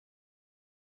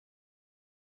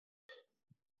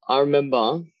I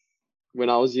remember when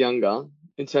I was younger,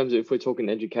 in terms of if we're talking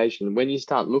education, when you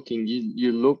start looking,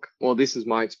 you look, well, this is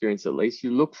my experience at least,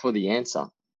 you look for the answer,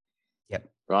 Yep.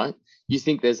 right? You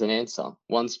think there's an answer,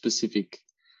 one specific,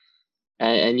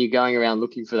 and you're going around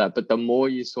looking for that. But the more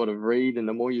you sort of read and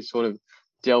the more you sort of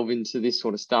delve into this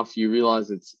sort of stuff, you realize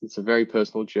it's a very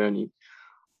personal journey.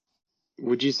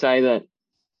 Would you say that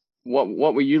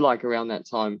what were you like around that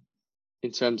time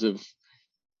in terms of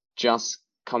just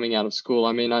coming out of school?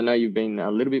 I mean, I know you've been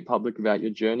a little bit public about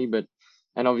your journey, but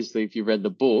and obviously if you read the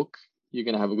book, you're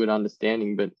going to have a good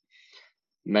understanding, but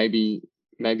maybe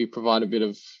maybe provide a bit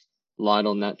of light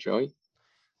on that, Joey.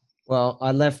 Well,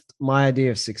 I left my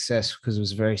idea of success because it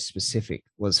was very specific,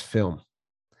 was film,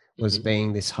 was Hmm.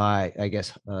 being this high, I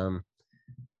guess,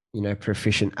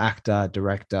 proficient actor,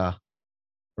 director,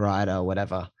 writer,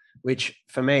 whatever. Which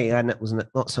for me, and it was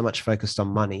not so much focused on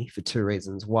money for two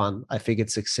reasons. One, I figured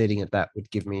succeeding at that would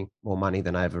give me more money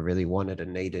than I ever really wanted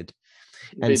and needed.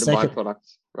 Be And the second,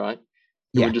 byproduct, right? It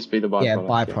yeah, would just be the yeah,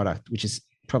 byproduct. Yeah. byproduct, which is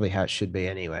probably how it should be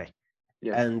anyway.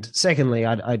 Yeah. And secondly,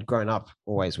 I'd grown up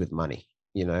always with money.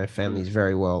 Mm. Family's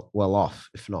very well off,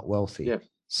 if not wealthy. Yeah.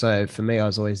 So for me, I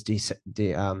was always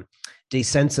desensitized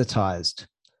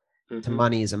to Hmm.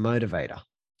 money as a motivator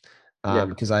Yeah.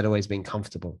 because I'd always been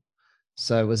comfortable.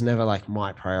 So it was never like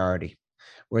my priority.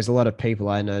 Whereas a lot of people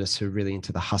I notice who are really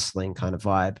into the hustling kind of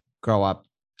vibe grow up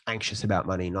anxious about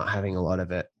money, not having a lot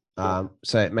of it. Sure.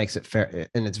 So it makes it fair,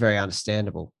 and it's very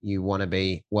understandable. You want to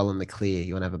be well in the clear.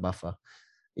 You want to have a buffer.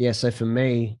 Yeah. So for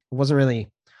me, it wasn't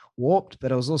really warped,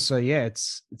 but it was also, yeah,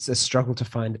 it's a struggle to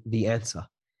find the answer.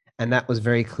 And that was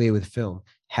very clear with film.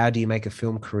 How do you make a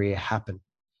film career happen?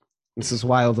 This is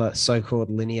why all the so-called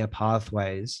linear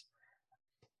pathways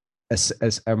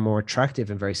are more attractive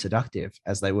and very seductive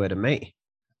as they were to me.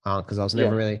 Because I was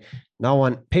never Yeah. really, no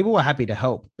one, people were happy to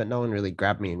help, but no one really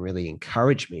grabbed me and really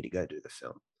encouraged me to go do the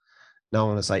film. No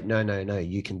one was like, no, no, no,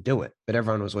 you can do it. But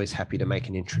everyone was always happy to make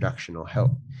an introduction or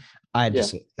help. I had Yeah.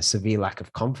 just a severe lack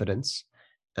of confidence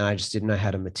and I just didn't know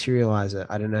how to materialize it.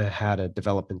 I didn't know how to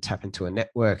develop and tap into a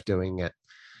network doing it,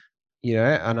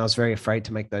 and I was very afraid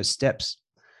to make those steps.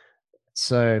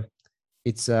 So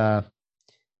it's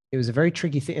it was a very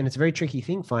tricky thing, and it's a very tricky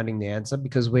thing finding the answer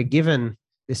because we're given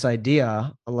this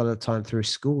idea a lot of the time through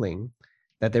schooling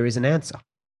that there is an answer.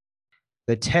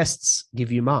 The tests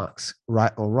give you marks,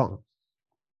 right or wrong.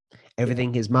 Yeah.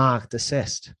 Everything is marked,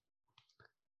 assessed.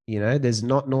 There's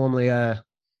not normally a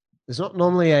this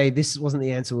wasn't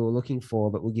the answer we were looking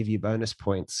for, but we'll give you bonus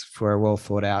points for a well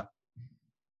thought out,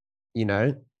 you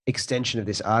know, extension of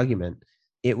this argument.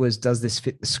 It was, does this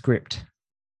fit the script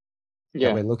that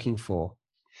Yeah. we're looking for?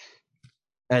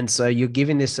 And so you're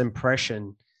giving this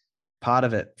impression, part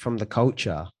of it from the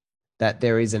culture, that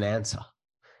there is an answer.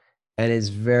 And it's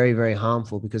very, very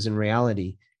harmful because in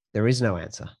reality, there is no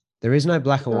answer. There is no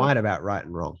black and No. white about right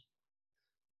and wrong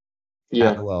at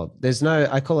Yeah. the world.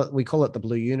 We call it the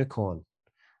blue unicorn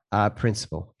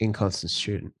principle in Constant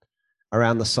Student,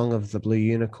 around the song of the blue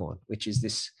unicorn, which is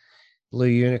this blue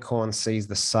unicorn sees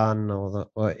the sun,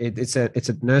 it's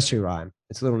a nursery rhyme.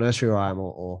 It's a little nursery rhyme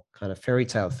or kind of fairy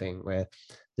tale thing where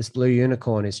this blue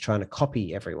unicorn is trying to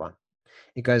copy everyone.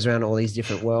 It goes around all these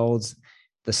different worlds.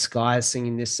 The sky is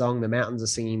singing this song, the mountains are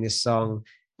singing this song,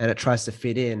 and it tries to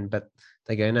fit in, but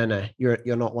they go, no, no, you're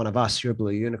not one of us. You're a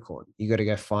blue unicorn. You got to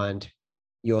go find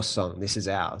your song. This is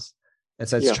ours. And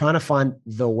so it's Yeah. trying to find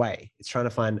the way. It's trying to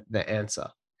find the answer.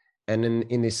 And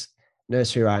in this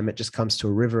nursery rhyme, it just comes to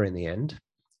a river in the end,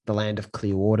 the land of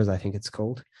clear waters, I think it's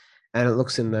called. And it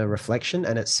looks in the reflection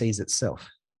and it sees itself.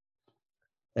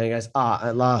 And it goes,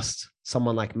 at last,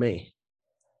 someone like me.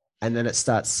 And then it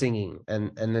starts singing.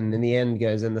 And then in the end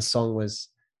goes, and the song was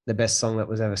the best song that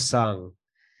was ever sung.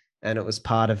 And it was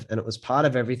part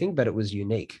of everything, but it was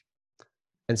unique.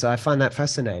 And so I find that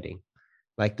fascinating.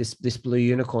 Like this blue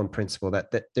unicorn principle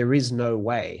that there is no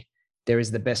way, there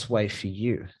is the best way for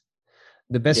you.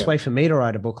 The best Yeah. way for me to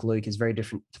write a book, Luke, is very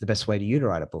different to the best way to you to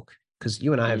write a book because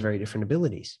you and I have Mm. very different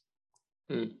abilities.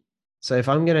 Mm. So if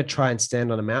I'm going to try and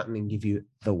stand on a mountain and give you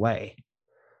the way,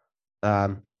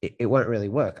 it won't really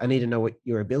work. I need to know what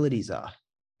your abilities are.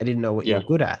 I didn't know what Yeah. you're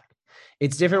good at.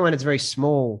 It's different when it's very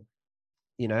small,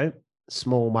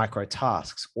 small micro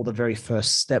tasks or the very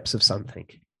first steps of something,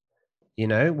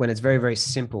 when it's very, very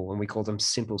simple, when we call them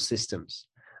simple systems.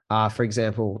 For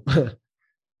example,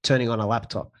 turning on a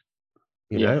laptop,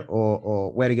 Yeah.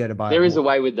 or where to go to buy a There is a book.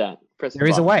 way with that. Press the There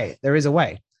is a button. way. There is a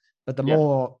way. But the Yeah.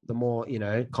 more,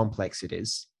 complex it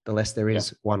is, the less there Yeah.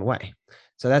 is one way.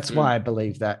 So that's Mm. why I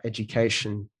believe that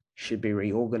education should be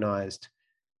reorganized.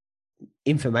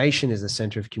 Information is the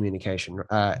center of communication,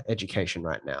 education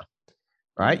right now.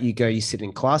 right? You sit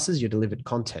in classes, you're delivered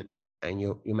content, and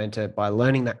you're meant to, by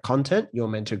learning that content, you're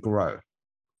meant to grow.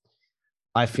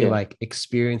 I feel Yeah. like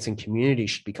experience and community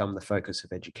should become the focus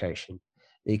of education,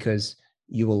 because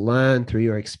you will learn through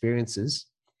your experiences,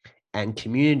 and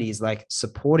community is like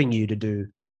supporting you to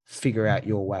figure out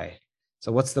your way.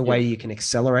 So what's the way Yeah. you can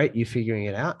accelerate you figuring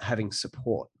it out? Having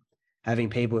support, having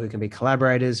people who can be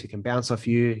collaborators, who can bounce off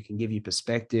you, who can give you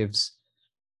perspectives,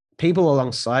 people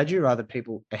alongside you rather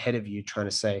people ahead of you trying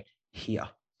to say, here,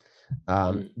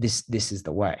 this is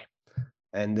the way.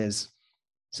 And that's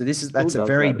School does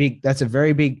that. that's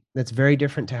very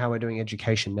different to how we're doing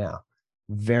education now.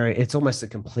 It's almost a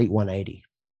complete 180.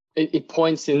 It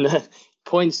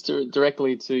points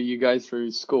directly to you go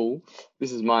through school.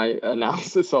 This is my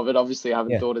analysis of it. Obviously, I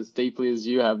haven't thought as deeply as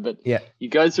you have, but you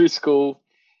go through school,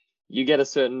 you get a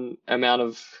certain amount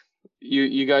of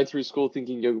you go through school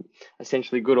thinking you're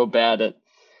essentially good or bad at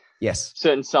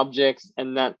certain subjects,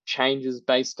 and that changes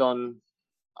based on.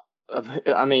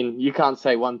 I mean, you can't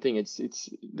say one thing. It's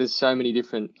there's so many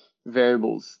different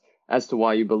variables as to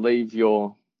why you believe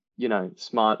you're,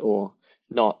 smart or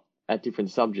not at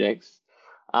different subjects.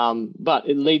 But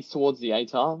it leads towards the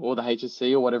ATAR or the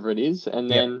HSC or whatever it is.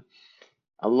 And then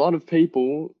a lot of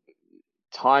people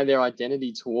tie their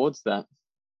identity towards that,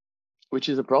 which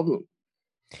is a problem.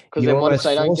 Because then what if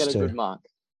they don't get a good mark?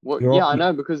 Well, I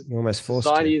know, because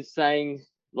society is saying,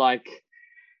 like,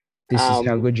 this is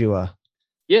how good you are.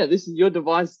 Yeah, this is your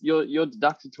device. You're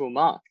deducted to a mark.